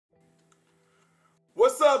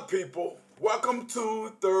up, people? Welcome to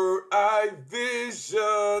Third Eye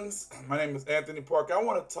Visions. My name is Anthony Parker. I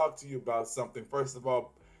want to talk to you about something. First of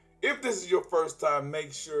all, if this is your first time,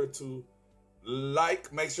 make sure to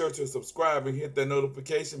make sure to subscribe and hit that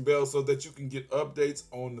notification bell so that you can get updates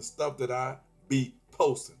on the stuff that I be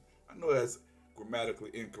posting. I know that's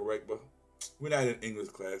grammatically incorrect, but we're not in English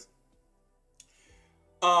class.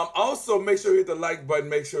 Also, make sure you hit the like button,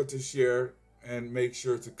 make sure to share, and make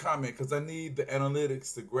sure to comment, because I need the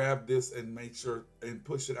analytics to grab this and make sure and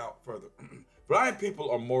push it out further. Blind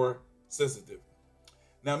people are more sensitive.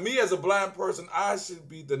 Now, me as a blind person, I should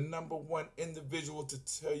be the #1 individual to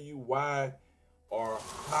tell you why or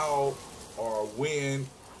how or when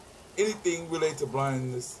anything related to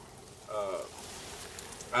blindness.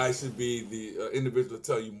 I should be the individual to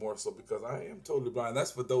tell you more so, because I am totally blind.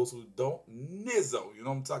 That's for those who don't nizzo. You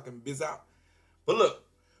know what I'm talking biz out. But look,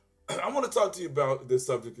 I want to talk to you about this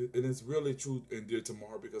subject, and it's really true and dear to my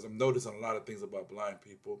heart, because I'm noticing a lot of things about blind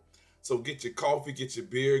people. So get your coffee, get your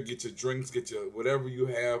beer, get your drinks, get your whatever you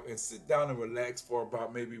have, and sit down and relax for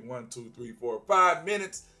about maybe 1, 2, 3, 4, 5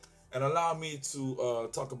 minutes, and allow me to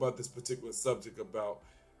talk about this particular subject about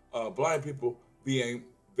blind people being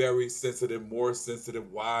very sensitive, more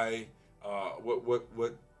sensitive. Why?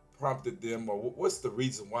 What prompted them, or what's the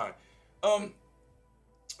reason why?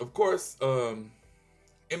 Of course,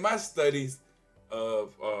 in my studies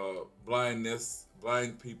of blindness,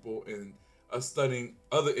 blind people, and studying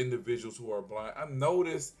other individuals who are blind, I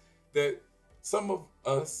noticed that some of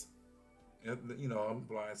us, you know, I'm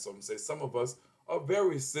blind, so I'm gonna say some of us are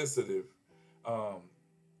very sensitive. A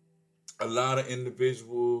lot of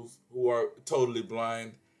individuals who are totally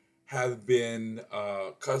blind have been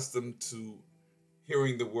accustomed to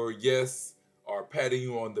hearing the word yes, or patting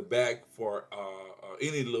you on the back for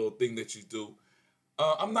any little thing that you do.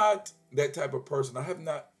 I'm not that type of person. I have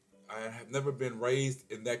never been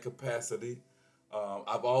raised in that capacity.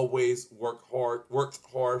 I've always worked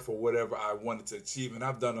hard for whatever I wanted to achieve, and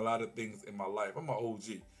I've done a lot of things in my life. I'm an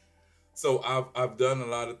OG, so I've done a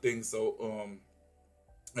lot of things. So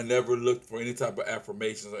I never looked for any type of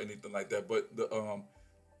affirmations or anything like that. But the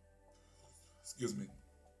excuse me,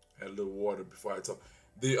 had a little water before I talk.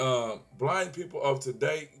 The blind people of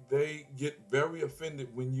today, they get very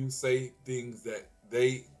offended when you say things that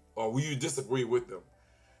or when you disagree with them,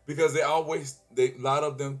 because a lot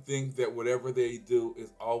of them think that whatever they do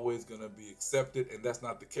is always going to be accepted, and that's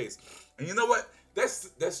not the case. And you know what? That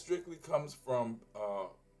strictly comes from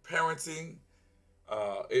parenting.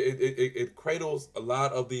 It cradles a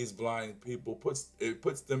lot of these blind people,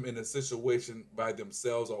 puts them in a situation by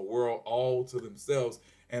themselves, or world all to themselves,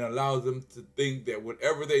 and allows them to think that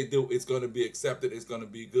whatever they do is going to be accepted, it's going to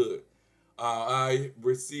be good. I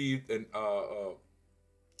received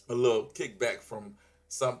a little kickback from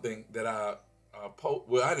something that I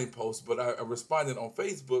well, I didn't post, but I responded on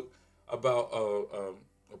Facebook about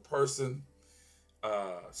a person.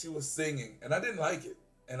 She was singing, and I didn't like it.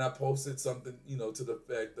 And I posted something, you know, to the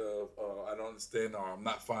effect of, I don't understand, or I'm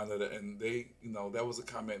not fond of it. And they, you know, that was a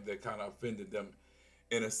comment that kind of offended them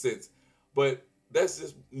in a sense. But that's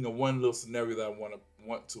just, you know, one little scenario that I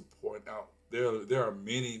want to point out. There are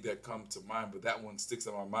many that come to mind, but that one sticks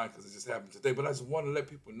in my mind because it just happened today. But I just want to let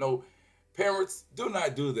people know, parents, do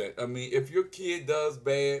not do that. I mean, if your kid does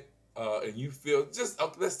bad and you feel, just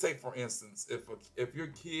let's take for instance, if your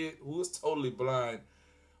kid who is totally blind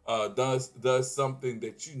does something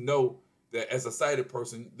that you know that as a sighted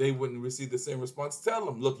person they wouldn't receive the same response, tell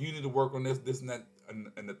them, look, you need to work on this, and that,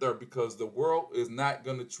 and the third, because the world is not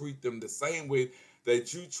going to treat them the same way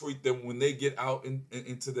that you treat them when they get out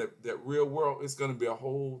into that real world. It's going to be a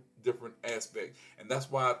whole different aspect. And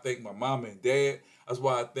that's why I thank my mom and dad. That's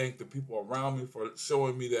why I thank the people around me for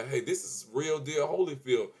showing me that, hey, this is real deal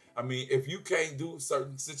Holyfield. I mean, if you can't do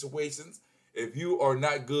certain situations, if you are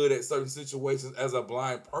not good at certain situations as a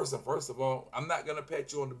blind person, first of all, I'm not gonna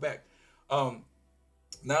pat you on the back.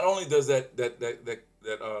 Not only does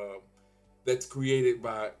that's created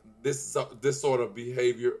by this sort of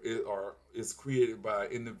behavior, is created by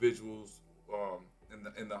individuals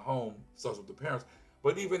in the home, such as the parents,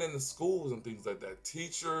 but even in the schools and things like that,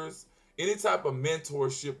 teachers, any type of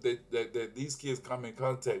mentorship that these kids come in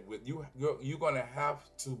contact with, you're gonna have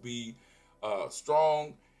to be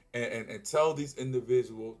strong. And tell these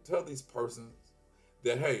individuals, tell these persons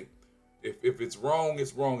that, hey, if it's wrong,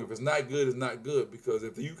 it's wrong. If it's not good, it's not good. Because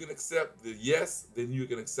if you can accept the yes, then you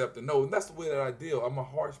can accept the no. And that's the way that I deal. I'm a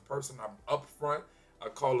harsh person. I'm upfront. I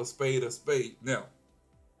call a spade a spade. Now,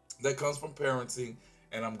 that comes from parenting,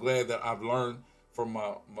 and I'm glad that I've learned from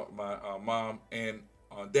my mom and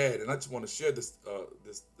dad. And I just want to share this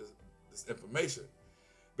information.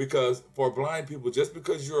 Because for blind people, just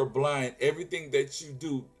because you're blind, everything that you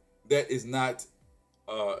do, that is not,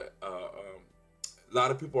 a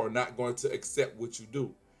lot of people are not going to accept what you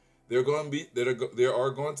do. There are going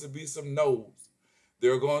to be some no's.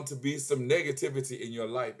 There are going to be some negativity in your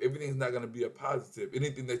life. Everything's not going to be a positive.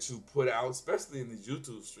 Anything that you put out, especially in these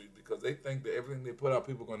YouTube streets, because they think that everything they put out,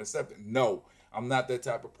 people are going to accept it. No, I'm not that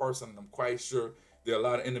type of person, and I'm quite sure there are a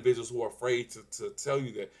lot of individuals who are afraid to tell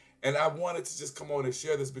you that. And I wanted to just come on and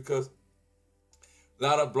share this because a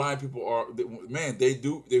lot of blind people are, man, they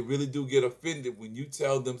really do get offended when you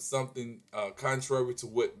tell them something contrary to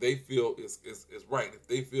what they feel is right. If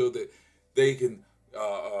they feel that they can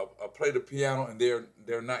play the piano and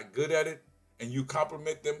they're not good at it, and you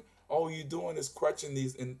compliment them, all you're doing is crutching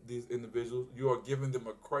these individuals. You are giving them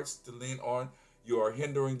a crutch to lean on. You are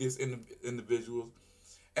hindering these individuals.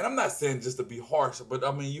 And I'm not saying just to be harsh, but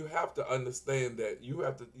I mean, you have to understand that you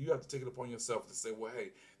have to take it upon yourself to say, well,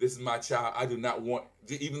 hey, this is my child. I do not want,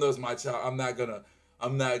 even though it's my child, I'm not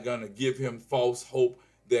gonna give him false hope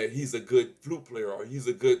that he's a good flute player or he's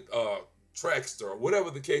a good trackster or whatever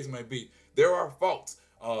the case may be. There are faults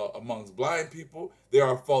amongst blind people. There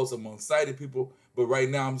are faults among sighted people. But right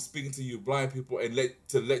now, I'm speaking to you, blind people, and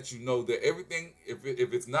let you know that everything, if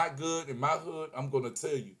it's not good in my hood, I'm gonna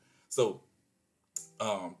tell you. So.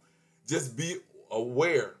 Just be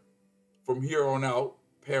aware from here on out,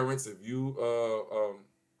 parents. If you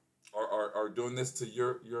are doing this to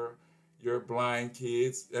your blind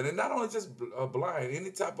kids, and then not only just blind, any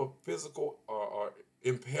type of physical or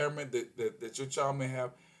impairment that your child may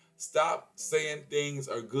have, stop saying things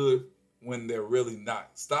are good when they're really not.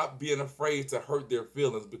 Stop being afraid to hurt their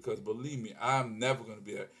feelings, because believe me, I'm never going to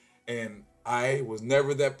be that. And I was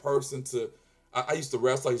never that person to. I used to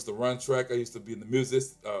wrestle. I used to run track. I used to be in the music.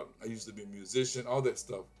 I used to be a musician. All that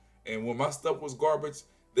stuff. And when my stuff was garbage,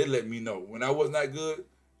 they let me know. When I was not good,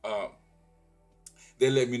 they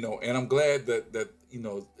let me know. And I'm glad that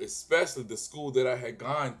especially the school that I had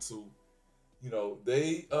gone to,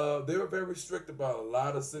 they were very strict about a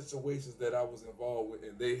lot of situations that I was involved with,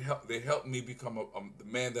 and they helped me become the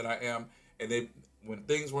man that I am. And when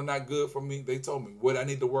things were not good for me, they told me what I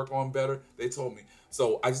need to work on better. They told me.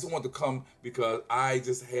 So I just wanted to come because I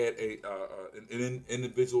just had an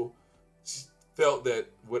individual felt that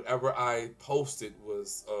whatever I posted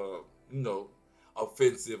was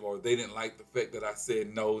offensive, or they didn't like the fact that I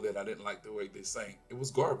said no, that I didn't like the way they sang. It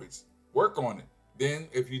was garbage. Work on it. Then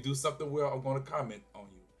if you do something well, I'm going to comment on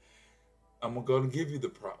you. I'm going to give you the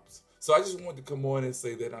props. So I just wanted to come on and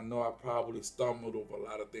say that I know I probably stumbled over a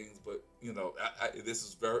lot of things, but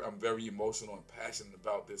I'm very emotional and passionate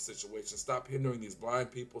about this situation. Stop hindering these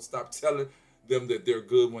blind people. Stop telling them that they're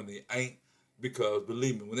good when they ain't, because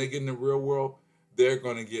believe me, when they get in the real world, they're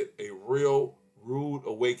going to get a real rude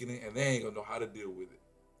awakening, and they ain't going to know how to deal with it.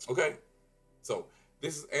 Okay? So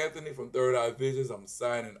this is Anthony from Third Eye Visions. I'm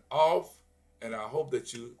signing off, and I hope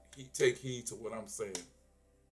that you take heed to what I'm saying.